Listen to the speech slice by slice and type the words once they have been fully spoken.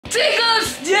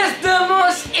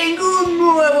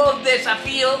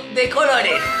trío de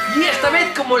colores. Y esta vez,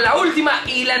 como la última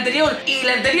y la anterior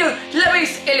la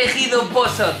habéis elegido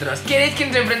vosotros. ¿Queréis que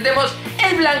nos enfrentemos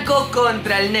el blanco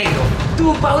contra el negro?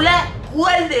 Tú, Paula,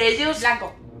 ¿cuál de ellos?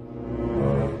 Blanco.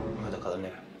 Me ha tocado el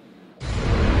negro.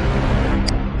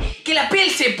 Que la piel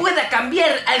se pueda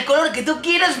cambiar al color que tú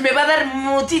quieras me va a dar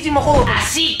muchísimo juego.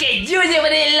 Así que yo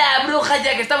llevaré la bruja,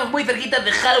 ya que estamos muy cerquita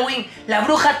de Halloween. La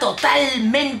bruja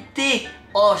totalmente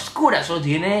oscura. Solo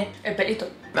tiene El pelito.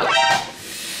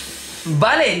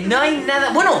 Vale, no hay nada.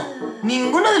 Bueno,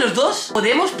 ninguno de los dos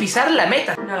podemos pisar la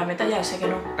meta. No, la meta ya sé que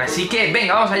no. Así que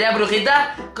venga, vamos allá,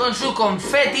 brujita, con su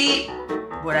confeti.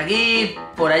 Por aquí,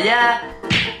 por allá.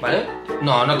 ¿Vale?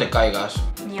 No, no te caigas.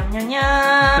 Ñam, ñam,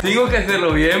 ñam. Tengo que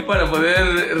hacerlo bien para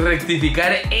poder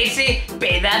rectificar ese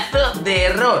pedazo de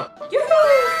error.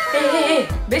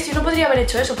 ¿Ves? Yo no podría haber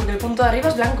hecho eso porque el punto de arriba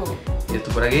es blanco. Yo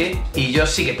estoy por aquí y yo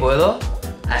sí que puedo.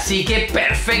 Así que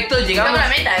perfecto, llegamos. Estamos a la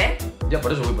meta, ¿eh? Ya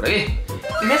por eso voy por aquí.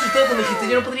 Y me he asustado cuando dijiste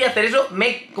yo no podría hacer eso.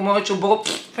 Como he hecho un poco.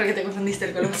 Porque te confundiste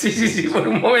el color. Sí, por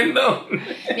un momento.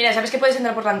 Mira, ¿sabes que puedes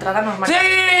entrar por la entrada normal? ¡Sí!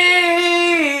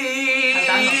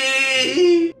 Saltando.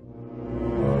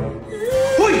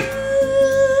 ¡Uy!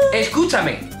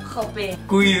 Escúchame. Jope.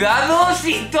 Cuidado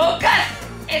si tocas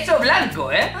eso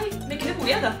blanco, ¿eh? Ay, me quedé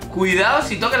bugueada. Cuidado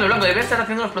si tocas lo blanco. Debería estar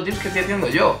haciendo los pro tips que estoy haciendo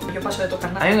yo. Yo paso de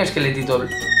tocar nada. Hay un esqueletito.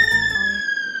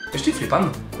 Estoy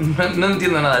flipando. No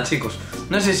entiendo nada, chicos.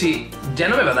 No sé si ya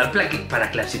no me va a dar para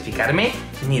clasificarme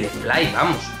ni de fly,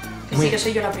 vamos. Sí que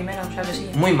soy yo la primera, o sea que sí.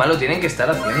 Muy malo tienen que estar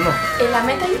haciendo. En la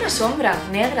meta hay una sombra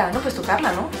negra, no puedes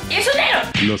tocarla, ¿no? ¡Y eso es negro!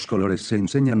 Los colores se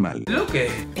enseñan mal. ¿Lo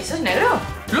qué? ¿Eso es negro?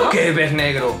 ¿Lo que ves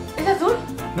negro? ¿Es azul?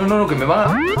 No, que me va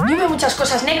a... Yo veo muchas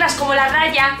cosas negras como la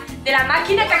raya de la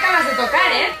máquina que acabas de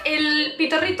tocar, ¿eh? El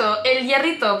pitorrito, el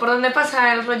hierrito por donde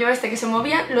pasa el rollo este que se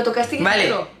movía, lo tocaste y Vale,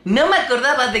 negro. no me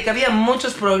acordaba de que había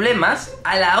muchos problemas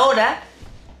a la hora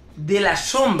de las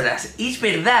sombras. Es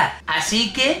verdad.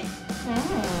 Así que...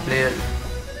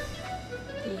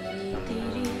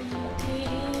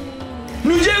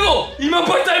 ¡No llego! ¡Y me ha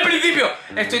puesto al principio!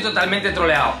 Estoy totalmente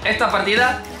troleado. Esta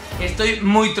partida estoy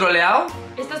muy troleado.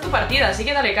 Esta es tu partida, así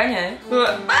que dale caña, ¿eh?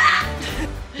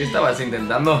 ¿Qué estabas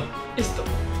intentando? Esto.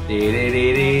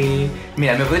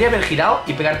 Mira, me podría haber girado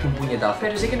y pegarte un puñetazo.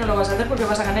 Pero sí que no lo vas a hacer porque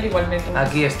vas a ganar igualmente.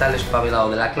 Aquí está el espabilado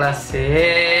de la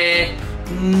clase.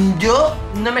 Yo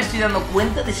no me estoy dando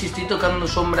cuenta de si estoy tocando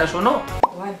sombras o no.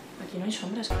 Igual, aquí no hay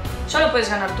sombras. Solo puedes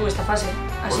ganar tú esta fase.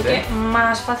 Así ¿Por qué? que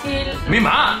más fácil...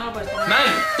 ¡Mima! No lo puedes tocar.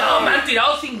 Me han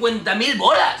tirado 50.000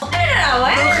 bolas.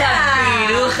 ¡Enhorabuena! ¡Bruja,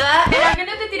 piruja! Pero que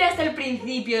no te tiraste al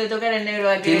principio de tocar el negro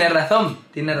aquí. Tienes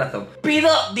razón.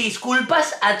 Pido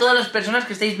disculpas a todas las personas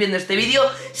que estáis viendo este vídeo.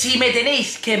 Si me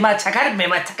tenéis que machacar, me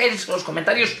machacáis en los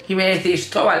comentarios y me decís,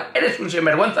 Tobbal, eres un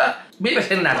sinvergüenza,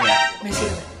 vives en Narnia. Me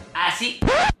sirve. Así.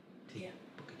 Sí,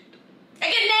 un poquitito. ¡Es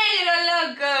que es negro,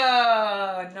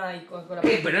 loco! No hay Coca-Cola.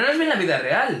 Pero no es bien la vida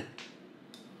real.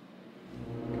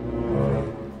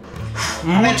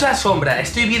 Mucha sombra,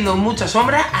 estoy viendo mucha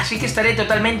sombra, así que estaré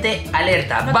totalmente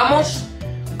alerta. Vamos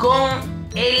con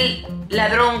el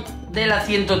ladrón de la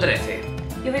 113.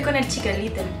 Yo voy con el Chicken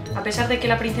Little, a pesar de que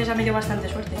la princesa me dio bastante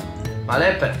suerte.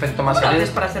 Vale, perfecto, más ¿Cómo lo salido.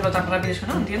 haces para hacerlo tan rápido? Eso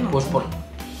no lo entiendo. Pues por...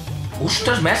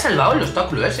 ¡Ostras! Me ha salvado el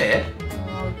obstáculo ese, ¿eh?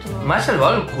 Me ha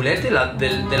salvado el culete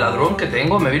del ladrón que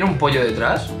tengo. Me viene un pollo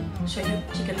detrás. Soy yo,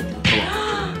 Chicken Little.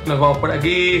 Nos vamos por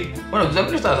aquí. Bueno, tú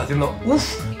también lo estabas haciendo.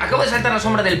 Uf, acabo de saltar la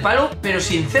sombra del palo, pero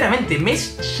sinceramente me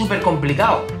es súper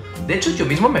complicado. De hecho, yo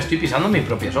mismo me estoy pisando mi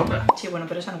propia sombra. Sí, bueno,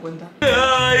 pero esa no cuenta.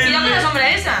 ¡Ay! ¡Tírame la sombra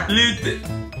esa!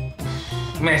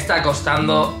 Me está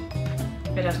costando.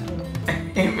 Verás tú.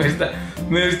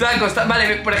 me está costando.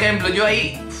 Vale, por ejemplo, yo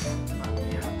ahí.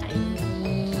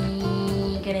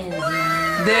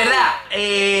 De verdad,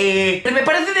 me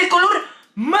parece de color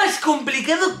más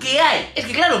complicado que hay. Es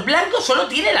que claro, blanco solo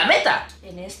tiene la meta.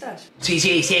 ¿En estas? Sí.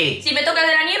 Si me toca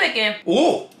de la nieve, ¿qué?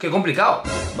 ¡Qué complicado!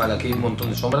 Vale, aquí hay un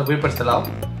montón de sombras. Voy por este lado.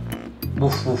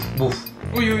 Uf.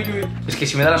 Uy. Es que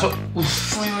si me da la sombra... Uy.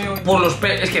 Por los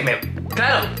pelos... Es que me...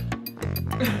 ¡Claro!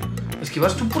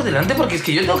 Esquivas tú por delante porque es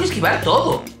que yo tengo que esquivar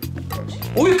todo.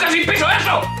 ¡Uy, casi piso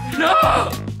eso! ¡No!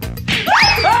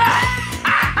 ¡Ah!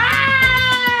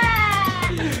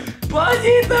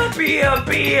 Pollito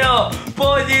pío,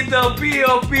 pollito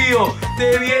pío,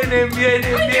 te vienen.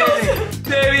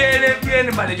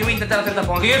 Vale, yo voy a intentar hacer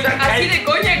tapón. Así de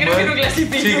coña creo que no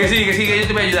clasifico. Sigue, yo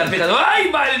te voy a ayudar, fíjate.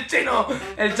 ¡Ay, va el chino!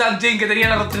 El chanchín que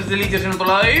tenía los tres delicios en otro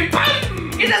lado y ¡pam!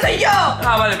 ¡Esa soy yo!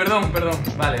 Ah, vale, perdón.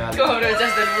 Vale. ¿Cómo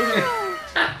aprovechaste el bus?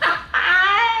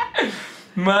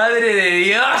 Madre de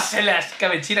Dios, la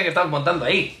escabechina que estamos montando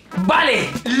ahí. Vale,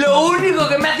 lo único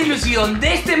que me hace ilusión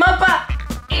de este mapa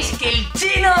es que el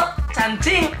chino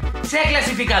Chanchín se ha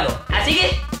clasificado. Así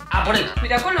que, a por él.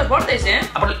 Cuidado con los bordes,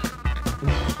 A por él.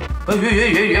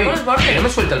 Cuidado con los bordes. No me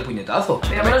suelta el puñetazo.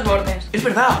 Cuidado con los bordes. Es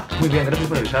verdad. Muy bien, gracias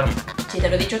por avisarme. Sí, te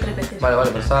lo he dicho 3 veces. Vale,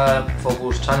 pero está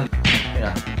Focus Chan.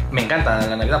 Mira, me encanta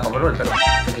la Navidad, Pablo, pero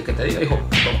 ¿qué te digo, hijo?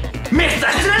 ¡Me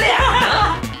estás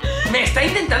troleando! Me está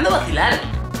intentando vacilar.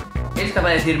 ¿Eres capaz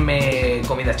de decirme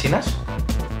comidas chinas?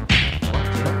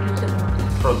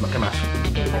 ¿Qué más?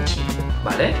 El panchito.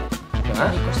 Vale. ¿Qué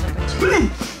más?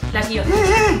 Las guías.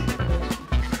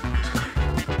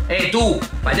 Tú,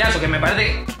 payaso, que me parece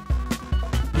que...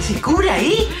 ¿Y se cubre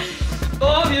ahí?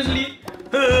 Obviously.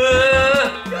 ¡No!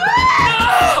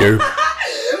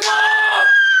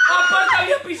 Aparte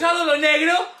había pisado lo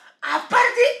negro.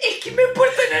 Aparte es que me he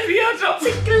puesto nervioso.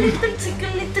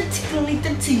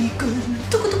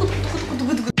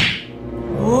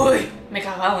 Uy. Me he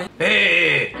cagado,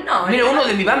 No, mira, uno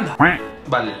de mi banda.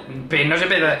 Vale,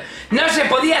 no se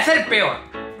podía hacer peor.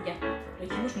 Ya, lo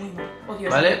hicimos muy mal. Oh, Dios.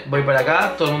 Vale, voy para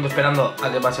acá, todo el mundo esperando a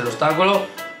que pase el obstáculo.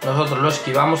 Nosotros lo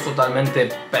esquivamos totalmente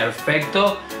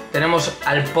perfecto. Tenemos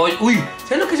al pollo. Uy,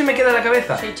 ¿sabes lo que se me queda en la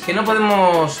cabeza? Sí, chico. Que no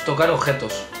podemos tocar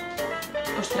objetos.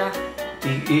 Ostras.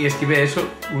 Y esquivé eso,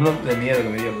 uno de miedo que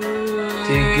me dio.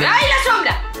 Sí, que... ¡Ay, la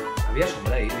sombra! Había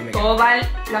sombra ahí, dime que... Tobal,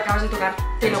 lo acabas de tocar.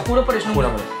 Te lo juro por eso.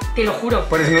 Júramelo. Te lo juro.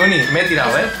 Por Snuni, me he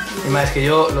tirado, Y más que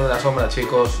yo, lo de la sombra,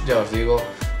 chicos, ya os digo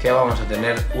que vamos a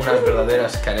tener unas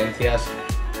verdaderas carencias.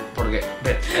 Porque,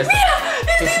 ve, ¡Mira!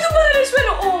 ¡Estoy tumbado en el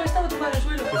suelo! ¡Oh, estaba tumbado en el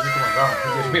suelo! Pues es como acá.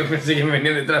 Dios mío, pensé que me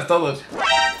venían detrás todos.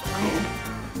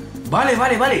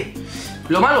 Vale.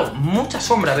 Lo malo, mucha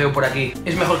sombra veo por aquí.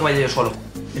 Es mejor que vaya yo solo.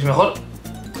 Es mejor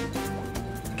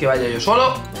que vaya yo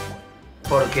solo.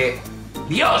 Porque,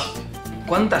 ¡Dios!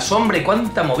 ¡Cuánta sombra y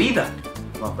cuánta movida!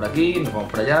 Vamos por aquí, nos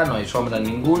vamos por allá, no hay sombra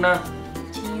ninguna.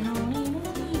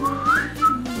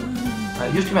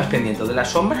 Vale, yo estoy más pendiente de las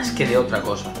sombras que de otra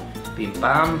cosa. Pim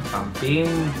pam, pam pim,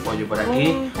 pollo por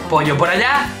aquí, pollo por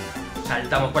allá.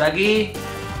 Saltamos por aquí.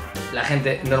 La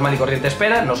gente normal y corriente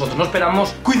espera, nosotros no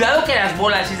esperamos. Cuidado que las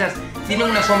bolas esas tienen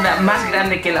una sombra más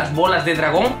grande que las bolas de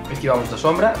dragón. Esquivamos esta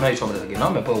sombra, no hay sombras aquí, ¿no?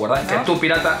 Me puedo guardar. Que tú,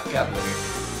 pirata, ¿qué haces aquí?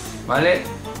 Vale.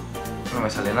 No me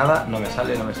sale nada, no me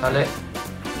sale.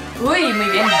 Uy, muy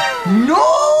bien. ¡No!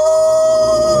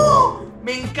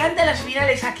 Me encantan las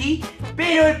finales aquí,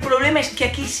 pero el problema es que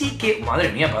aquí sí que... Madre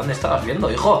mía, ¿para dónde estabas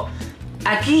viendo, hijo?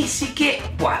 Aquí sí que...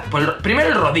 Buah, pues primero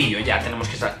el rodillo ya tenemos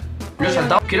que saltar. Lo he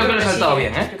saltado, creo que lo he saltado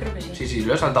bien, Yo creo que sí. Sí,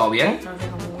 lo he saltado bien.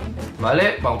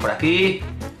 Vale, vamos por aquí.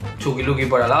 Chucky Lucky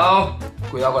por al lado.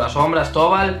 Cuidado con las sombras,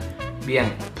 Tobbal.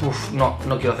 Bien. Uf, no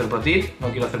quiero hacer pro tip. No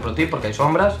quiero hacer pro tip porque hay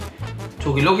sombras.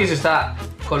 Chucky Lucky se está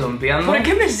columpiando. ¿Por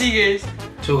qué me sigues?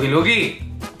 Chucky Lucky.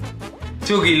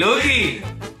 Chucky Lucky.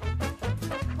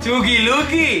 Chucky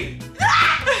Lucky.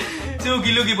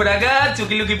 Chucky Lucky por acá.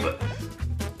 Chucky Lucky por...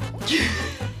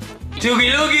 Chucky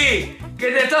Lucky.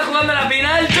 Que te estás jugando a la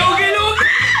final. Chucky Lucky.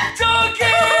 Chucky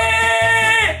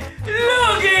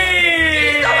Lucky.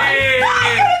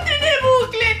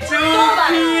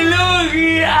 Chucky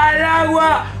Lucky al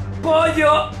agua.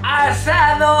 Pollo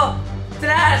asado.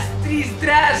 Tras,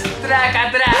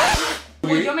 traca, tras.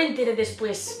 Pues yo me enteré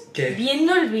después, ¿Qué?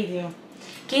 viendo el vídeo,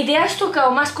 que te has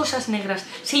tocado más cosas negras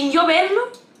sin yo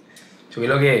verlo. Chucky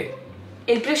Lucky.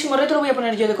 El próximo reto lo voy a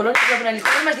poner yo de color, voy a poner el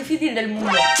color más difícil del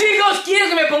mundo. Chicos, quiero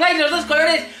que me pongáis los dos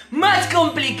colores más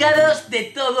complicados de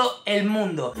todo el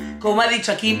mundo. Como ha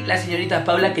dicho aquí la señorita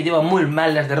Paula, que lleva muy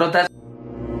mal las derrotas.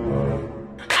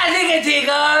 Así que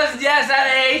chicos, ya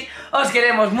sabéis, os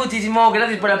queremos muchísimo,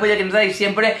 gracias por el apoyo que nos dais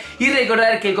siempre. Y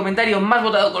recordad que el comentario más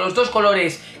votado con los dos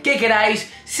colores que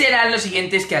queráis serán los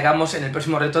siguientes que hagamos en el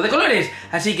próximo reto de colores.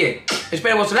 Así que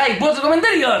espero vuestros likes, vuestros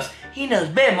comentarios y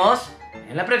nos vemos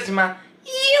en la próxima.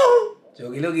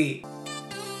 Chucky Lucky.